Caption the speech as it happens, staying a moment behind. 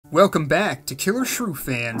Welcome back to Killer Shrew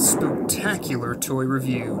Fan's Spooktacular Toy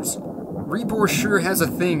Reviews. REBOR sure has a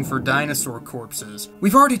thing for dinosaur corpses.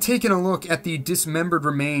 We've already taken a look at the dismembered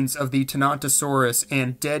remains of the Tyrannosaurus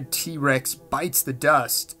and dead T-Rex bites the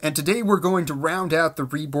dust, and today we're going to round out the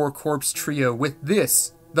REBOR corpse trio with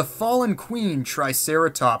this, the Fallen Queen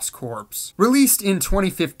Triceratops corpse. Released in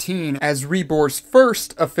 2015 as REBOR's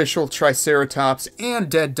first official Triceratops and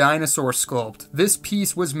dead dinosaur sculpt, this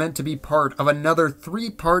piece was meant to be part of another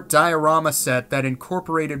 3-part diorama set that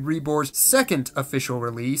incorporated REBOR's second official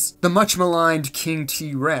release, the much maligned King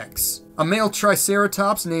T-Rex. A male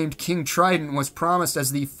Triceratops named King Trident was promised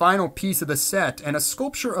as the final piece of the set, and a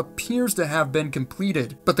sculpture appears to have been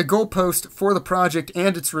completed, but the goalpost for the project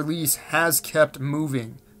and its release has kept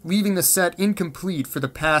moving, leaving the set incomplete for the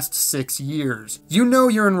past 6 years. You know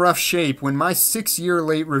you're in rough shape when my 6-year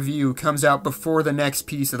late review comes out before the next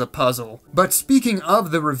piece of the puzzle. But speaking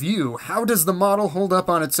of the review, how does the model hold up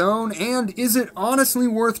on its own, and is it honestly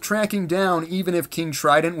worth tracking down even if King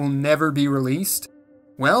Trident will never be released?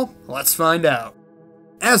 Well, let's find out.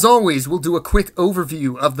 As always, we'll do a quick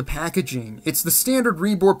overview of the packaging. It's the standard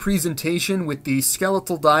REBOR presentation with the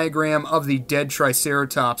skeletal diagram of the dead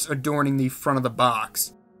Triceratops adorning the front of the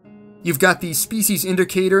box. You've got the species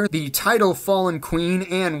indicator, the title Fallen Queen,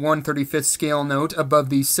 and 1/35th scale note above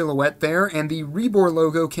the silhouette there, and the REBOR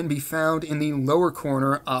logo can be found in the lower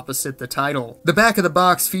corner opposite the title. The back of the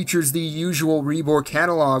box features the usual REBOR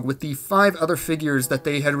catalog with the 5 other figures that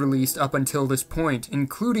they had released up until this point,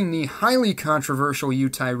 including the highly controversial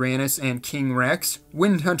Utayrannus and King Rex,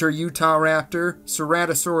 Windhunter Utahraptor,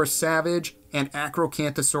 Ceratosaurus Savage, and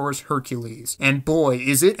Acrocanthosaurus Hercules. And boy,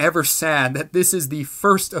 is it ever sad that this is the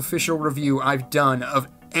first official review I've done of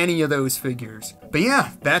any of those figures. But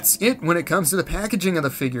yeah, that's it when it comes to the packaging of the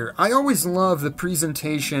figure. I always love the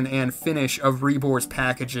presentation and finish of REBOR's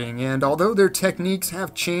packaging, and although their techniques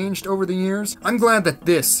have changed over the years, I'm glad that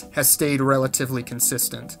this has stayed relatively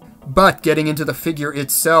consistent. But getting into the figure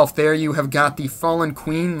itself, there you have got the Fallen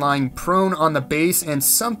Queen lying prone on the base, and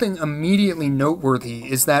something immediately noteworthy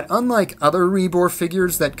is that unlike other REBOR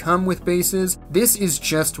figures that come with bases, this is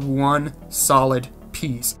just one solid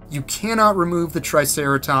piece. You cannot remove the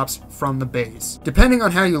Triceratops from the base. Depending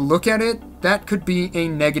on how you look at it, that could be a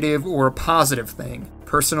negative or a positive thing.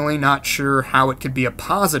 Personally, not sure how it could be a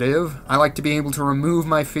positive. I like to be able to remove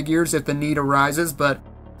my figures if the need arises, but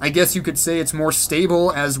I guess you could say it's more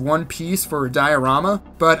stable as one piece for a diorama,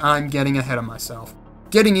 but I'm getting ahead of myself.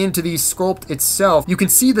 Getting into the sculpt itself, you can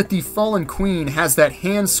see that the Fallen Queen has that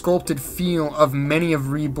hand-sculpted feel of many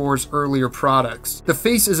of REBOR's earlier products. The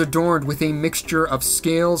face is adorned with a mixture of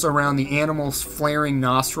scales around the animal's flaring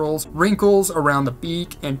nostrils, wrinkles around the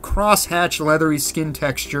beak, and cross-hatch leathery skin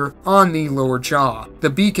texture on the lower jaw. The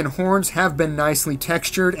beak and horns have been nicely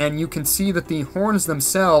textured, and you can see that the horns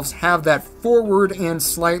themselves have that forward and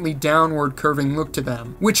slightly downward curving look to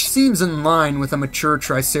them, which seems in line with a mature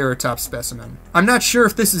Triceratops specimen. I'm not sure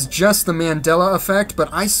if this is just the Mandela effect, but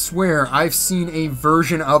I swear I've seen a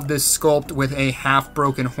version of this sculpt with a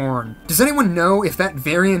half-broken horn. Does anyone know if that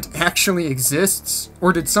variant actually exists?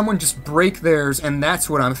 Or did someone just break theirs and that's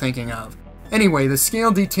what I'm thinking of? Anyway, the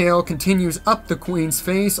scale detail continues up the Queen's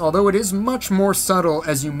face, although it is much more subtle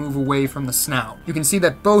as you move away from the snout. You can see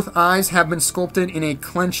that both eyes have been sculpted in a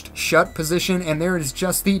clenched shut position, and there is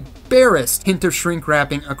just the barest hint of shrink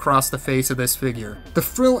wrapping across the face of this figure. The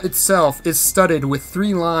frill itself is studded with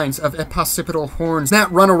 3 lines of epoccipital horns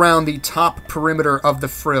that run around the top perimeter of the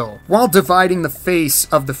frill, while dividing the face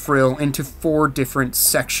of the frill into 4 different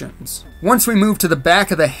sections. Once we move to the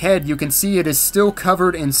back of the head, you can see it is still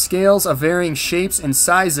covered in scales of varying shapes and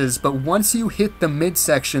sizes, but once you hit the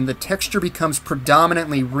midsection, the texture becomes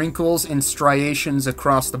predominantly wrinkles and striations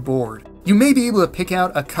across the board. You may be able to pick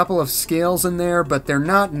out a couple of scales in there, but they're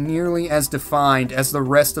not nearly as defined as the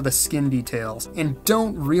rest of the skin details, and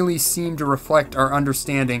don't really seem to reflect our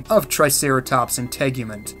understanding of Triceratops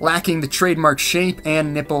integument, lacking the trademark shape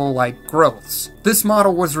and nipple-like growths. This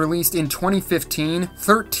model was released in 2015,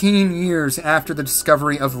 13 years after the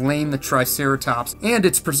discovery of Lane the Triceratops and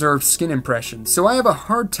its preserved skin impressions, so I have a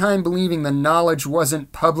hard time believing the knowledge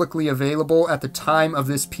wasn't publicly available at the time of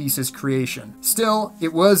this piece's creation. Still,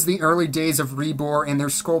 it was the early days of REBOR, and their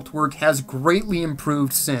sculpt work has greatly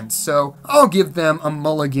improved since, so I'll give them a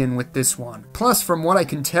mulligan with this one. Plus, from what I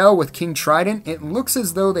can tell with King Trident, it looks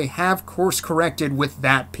as though they have course corrected with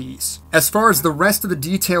that piece. As far as the rest of the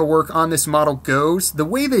detail work on this model goes, the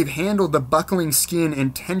way they've handled the buckling skin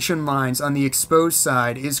and tension lines on the exposed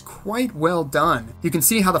side is quite well done. You can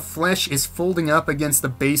see how the flesh is folding up against the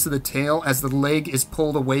base of the tail as the leg is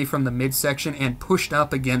pulled away from the midsection and pushed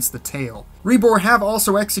up against the tail. REBOR have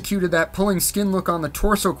also executed that pulling skin look on the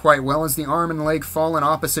torso quite well as the arm and leg fall in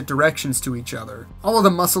opposite directions to each other. All of the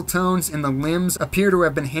muscle tones in the limbs appear to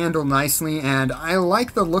have been handled nicely, and I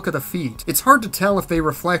like the look of the feet. It's hard to tell if they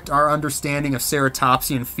reflect our understanding of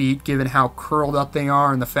ceratopsian feet given how curled up they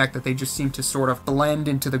are and the fact that they just seem to sort of blend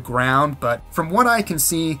into the ground, but from what I can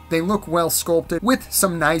see, they look well sculpted with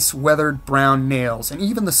some nice weathered brown nails, and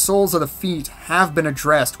even the soles of the feet have been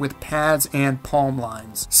addressed with pads and palm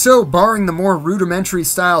lines. So, barring the more rudimentary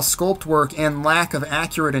style sculpt work and lack of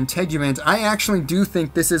accurate integument, I actually do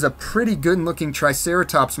think this is a pretty good looking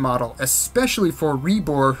Triceratops model, especially for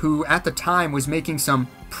REBOR, who at the time was making some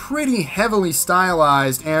pretty heavily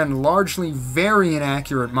stylized and largely very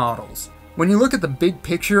inaccurate models. When you look at the big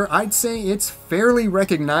picture, I'd say it's fairly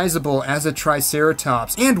recognizable as a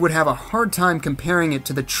Triceratops, and would have a hard time comparing it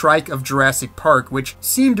to the trike of Jurassic Park, which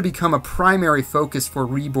seemed to become a primary focus for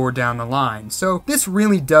REBOR down the line. So this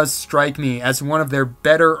really does strike me as one of their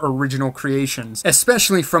better original creations,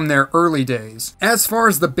 especially from their early days. As far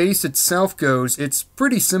as the base itself goes, it's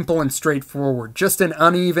pretty simple and straightforward, just an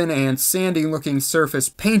uneven and sandy looking surface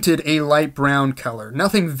painted a light brown color.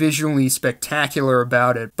 Nothing visually spectacular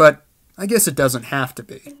about it, but I guess it doesn't have to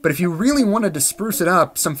be. But if you really wanted to spruce it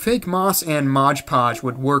up, some fake moss and Mod Podge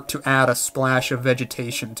would work to add a splash of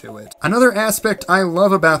vegetation to it. Another aspect I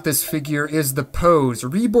love about this figure is the pose.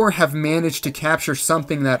 REBOR have managed to capture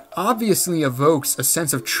something that obviously evokes a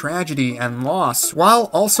sense of tragedy and loss,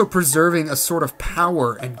 while also preserving a sort of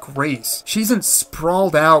power and grace. She isn't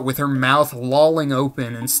sprawled out with her mouth lolling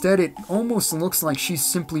open. Instead, it almost looks like she's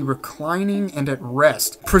simply reclining and at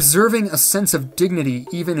rest, preserving a sense of dignity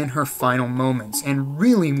even in her final moments, and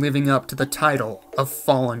really living up to the title of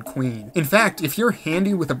Fallen Queen. In fact, if you're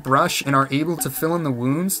handy with a brush and are able to fill in the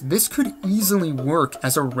wounds, this could easily work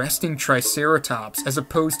as a resting Triceratops as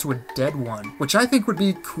opposed to a dead one, which I think would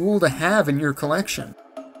be cool to have in your collection.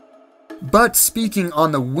 But speaking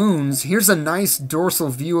on the wounds, here's a nice dorsal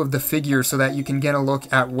view of the figure so that you can get a look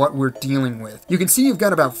at what we're dealing with. You can see you've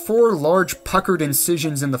got about 4 large puckered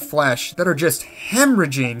incisions in the flesh that are just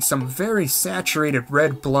hemorrhaging some very saturated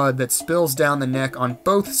red blood that spills down the neck on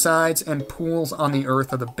both sides and pools on the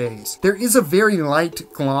earth of the base. There is a very light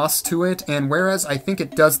gloss to it, and whereas I think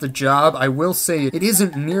it does the job, I will say it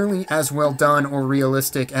isn't nearly as well done or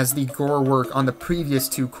realistic as the gore work on the previous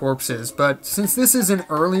 2 corpses, but since this is an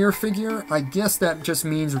earlier figure, I guess that just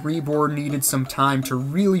means REBOR needed some time to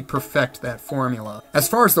really perfect that formula. As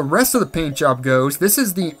far as the rest of the paint job goes, this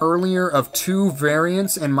is the earlier of 2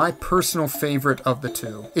 variants and my personal favorite of the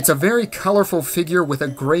 2. It's a very colorful figure with a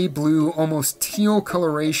gray-blue, almost teal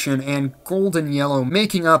coloration and golden yellow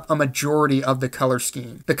making up a majority of the color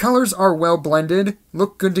scheme. The colors are well blended,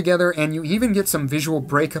 look good together, and you even get some visual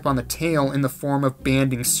breakup on the tail in the form of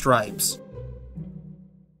banding stripes.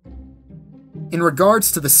 In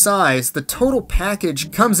regards to the size, the total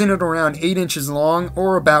package comes in at around 8 inches long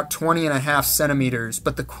or about 20.5 centimeters,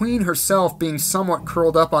 but the queen herself, being somewhat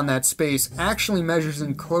curled up on that space, actually measures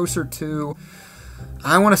in closer to,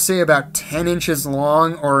 I want to say about 10 inches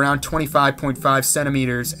long or around 25.5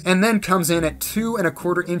 centimeters, and then comes in at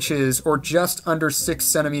 2¼ inches or just under 6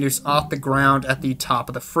 centimeters off the ground at the top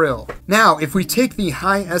of the frill. Now, if we take the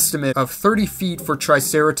high estimate of 30 feet for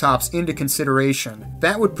Triceratops into consideration,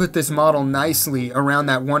 that would put this model nicely around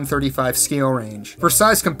that 135 scale range. For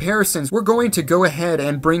size comparisons, we're going to go ahead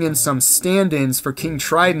and bring in some stand-ins for King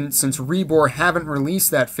Trident since REBOR haven't released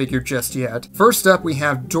that figure just yet. First up, we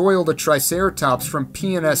have Doyle the Triceratops from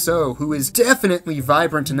PNSO, who is definitely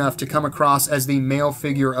vibrant enough to come across as the male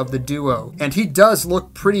figure of the duo, and he does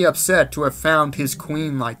look pretty upset to have found his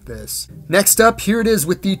queen like this. Next up, here it is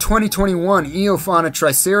with the 2021 Eofauna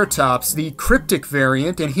Triceratops, the cryptic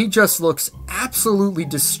variant, and he just looks absolutely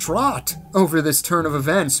distraught over this turn of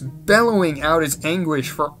events, bellowing out his anguish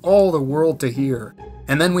for all the world to hear.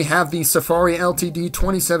 And then we have the Safari Ltd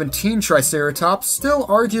 2017 Triceratops, still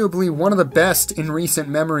arguably one of the best in recent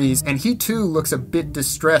memories, and he too looks a bit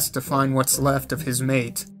distressed to find what's left of his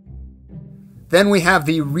mate. Then we have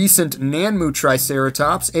the recent Nanmu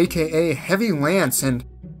Triceratops, aka Heavy Lance, and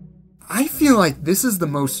I feel like this is the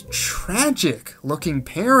most tragic looking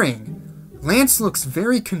pairing. Lance looks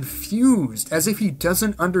very confused, as if he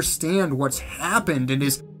doesn't understand what's happened and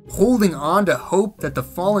is holding on to hope that the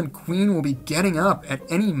fallen queen will be getting up at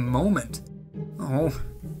any moment. Oh,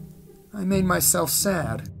 I made myself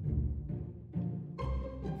sad.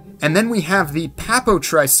 And then we have the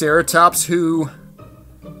Triceratops, who...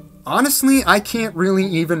 honestly, I can't really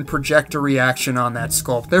even project a reaction on that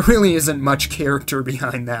sculpt. There really isn't much character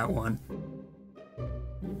behind that one.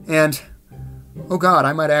 And... oh god,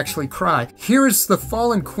 I might actually cry. Here's the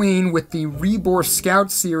Fallen Queen with the REBOR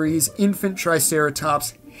Scout Series Infant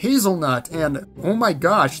Triceratops Hazelnut, and oh my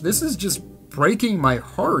gosh, this is just breaking my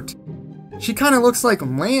heart. She kind of looks like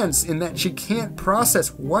Lance in that she can't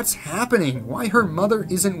process what's happening, why her mother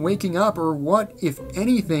isn't waking up, or what, if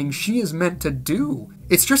anything, she is meant to do.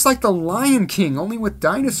 It's just like the Lion King, only with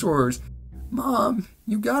dinosaurs. Mom,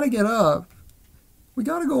 you gotta get up. We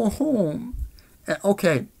gotta go home.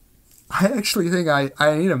 Okay, I actually think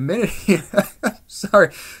I need a minute here. Sorry,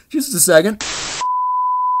 just a second.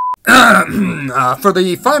 For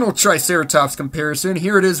the final Triceratops comparison,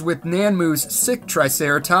 here it is with Nanmu's sick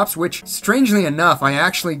Triceratops, which, strangely enough, I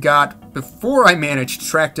actually got before I managed to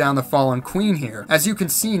track down the Fallen Queen here. As you can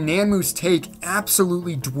see, Nanmu's take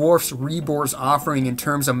absolutely dwarfs REBOR's offering in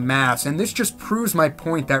terms of mass, and this just proves my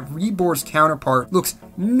point that REBOR's counterpart looks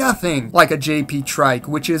nothing like a JP Trike,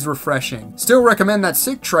 which is refreshing. Still recommend that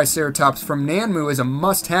sick Triceratops from Nanmu as a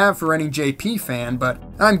must-have for any JP fan, but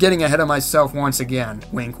I'm getting ahead of myself once again.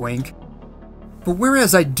 Wink wink. But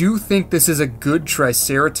whereas I do think this is a good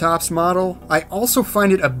Triceratops model, I also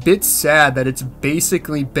find it a bit sad that it's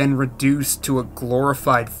basically been reduced to a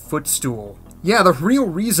glorified footstool. Yeah, the real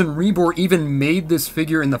reason REBOR even made this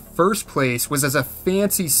figure in the first place was as a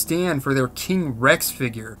fancy stand for their King Rex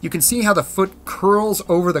figure. You can see how the foot curls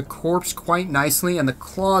over the corpse quite nicely and the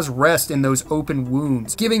claws rest in those open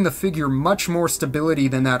wounds, giving the figure much more stability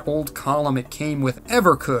than that old column it came with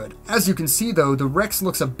ever could. As you can see though, the Rex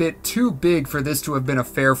looks a bit too big for this to have been a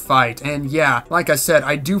fair fight, and yeah, like I said,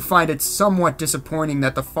 I do find it somewhat disappointing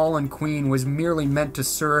that the Fallen Queen was merely meant to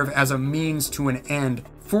serve as a means to an end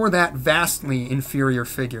for that vastly inferior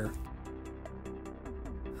figure.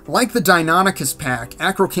 Like the Deinonychus pack,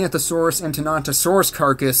 Acrocanthosaurus and Tenontosaurus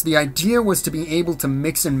carcass, the idea was to be able to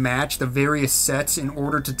mix and match the various sets in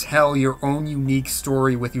order to tell your own unique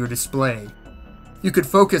story with your display. You could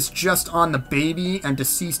focus just on the baby and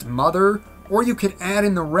deceased mother, or you could add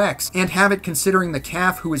in the Rex and have it considering the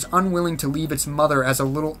calf who is unwilling to leave its mother as a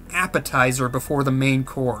little appetizer before the main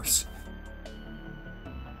course.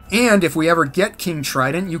 And if we ever get King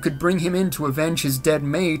Trident, you could bring him in to avenge his dead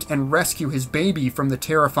mate and rescue his baby from the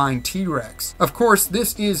terrifying T-Rex. Of course,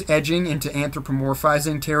 this is edging into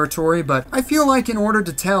anthropomorphizing territory, but I feel like in order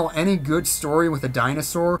to tell any good story with a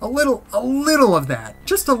dinosaur, a little of that,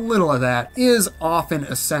 just a little of that, is often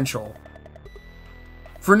essential.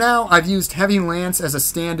 For now, I've used Heavy Lance as a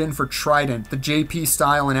stand-in for Trident. The JP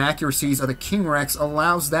style and accuracies of the King Rex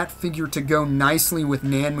allows that figure to go nicely with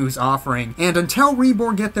Nanmu's offering, and until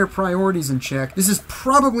REBOR get their priorities in check, this is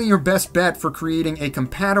probably your best bet for creating a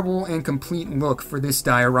compatible and complete look for this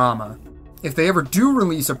diorama. If they ever do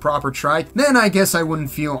release a proper trike, then I guess I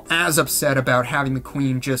wouldn't feel as upset about having the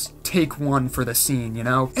Queen just take one for the scene, you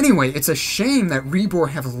know? Anyway, it's a shame that REBOR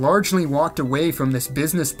have largely walked away from this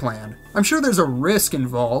business plan. I'm sure there's a risk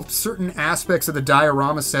involved. Certain aspects of the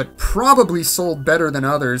diorama set probably sold better than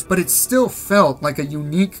others, but it still felt like a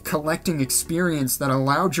unique collecting experience that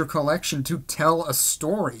allowed your collection to tell a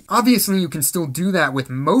story. Obviously, you can still do that with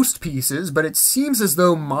most pieces, but it seems as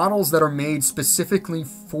though models that are made specifically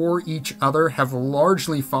for each other have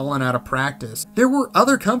largely fallen out of practice. There were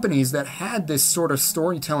other companies that had this sort of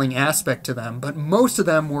storytelling aspect to them, but most of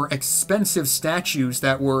them were expensive statues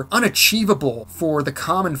that were unachievable for the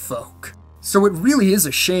common folk. So it really is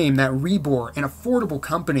a shame that REBOR, an affordable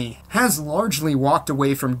company, has largely walked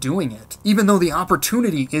away from doing it, even though the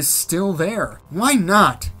opportunity is still there. Why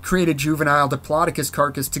not create a juvenile Diplodocus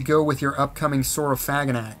carcass to go with your upcoming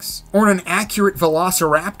Saurophaganax? Or an accurate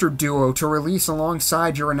Velociraptor duo to release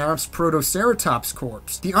alongside your announced Protoceratops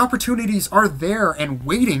corpse? The opportunities are there and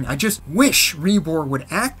waiting. I just wish REBOR would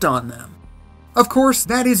act on them. Of course,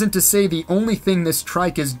 that isn't to say the only thing this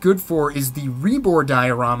trike is good for is the REBOR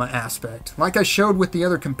diorama aspect. Like I showed with the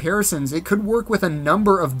other comparisons, it could work with a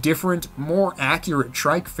number of different, more accurate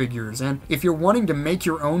trike figures, and if you're wanting to make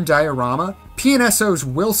your own diorama, PNSO's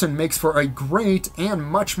Wilson makes for a great and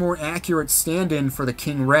much more accurate stand-in for the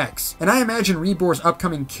King Rex. And I imagine REBOR's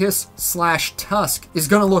upcoming Kiss/Tusk is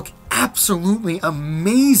gonna look absolutely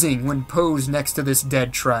amazing when posed next to this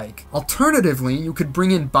dead trike. Alternatively, you could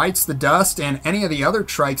bring in Bites the Dust and any of the other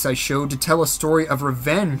trikes I showed to tell a story of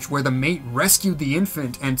revenge where the mate rescued the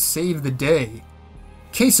infant and saved the day.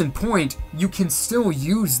 Case in point, you can still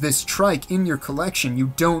use this trike in your collection.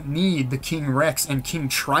 You don't need the King Rex and King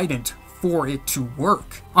Trident for it to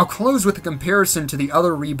work. I'll close with a comparison to the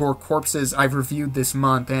other REBOR corpses I've reviewed this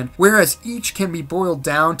month, and whereas each can be boiled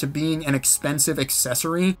down to being an expensive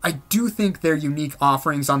accessory, I do think they're unique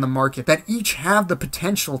offerings on the market that each have the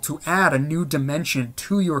potential to add a new dimension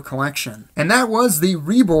to your collection. And that was the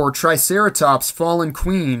REBOR Triceratops Fallen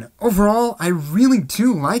Queen. Overall, I really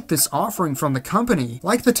do like this offering from the company.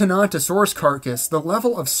 Like the Dinosaur's carcass, the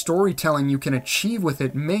level of storytelling you can achieve with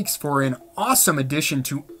it makes for an awesome addition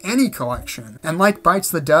to any collection. And like Bites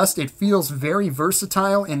the Dust, it feels very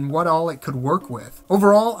versatile in what all it could work with.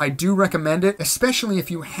 Overall, I do recommend it, especially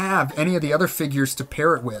if you have any of the other figures to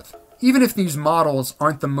pair it with. Even if these models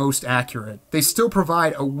aren't the most accurate, they still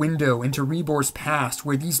provide a window into REBOR's past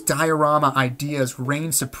where these diorama ideas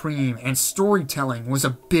reign supreme and storytelling was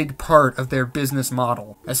a big part of their business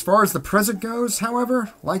model. As far as the present goes,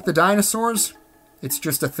 however, like the dinosaurs, it's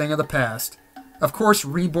just a thing of the past. Of course,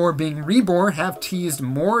 REBOR being REBOR have teased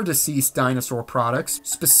more deceased dinosaur products,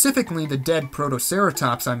 specifically the dead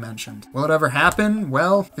Protoceratops I mentioned. Will it ever happen?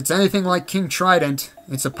 Well, if it's anything like King Trident,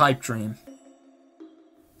 it's a pipe dream.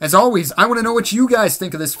 As always, I want to know what you guys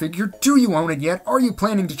think of this figure. Do you own it yet? Are you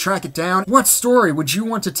planning to track it down? What story would you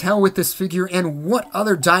want to tell with this figure? And what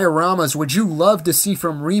other dioramas would you love to see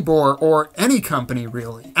from REBOR or any company,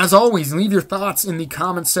 really? As always, leave your thoughts in the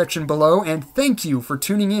comments section below, and thank you for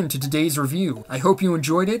tuning in to today's review. I hope you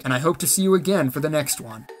enjoyed it, and I hope to see you again for the next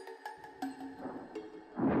one.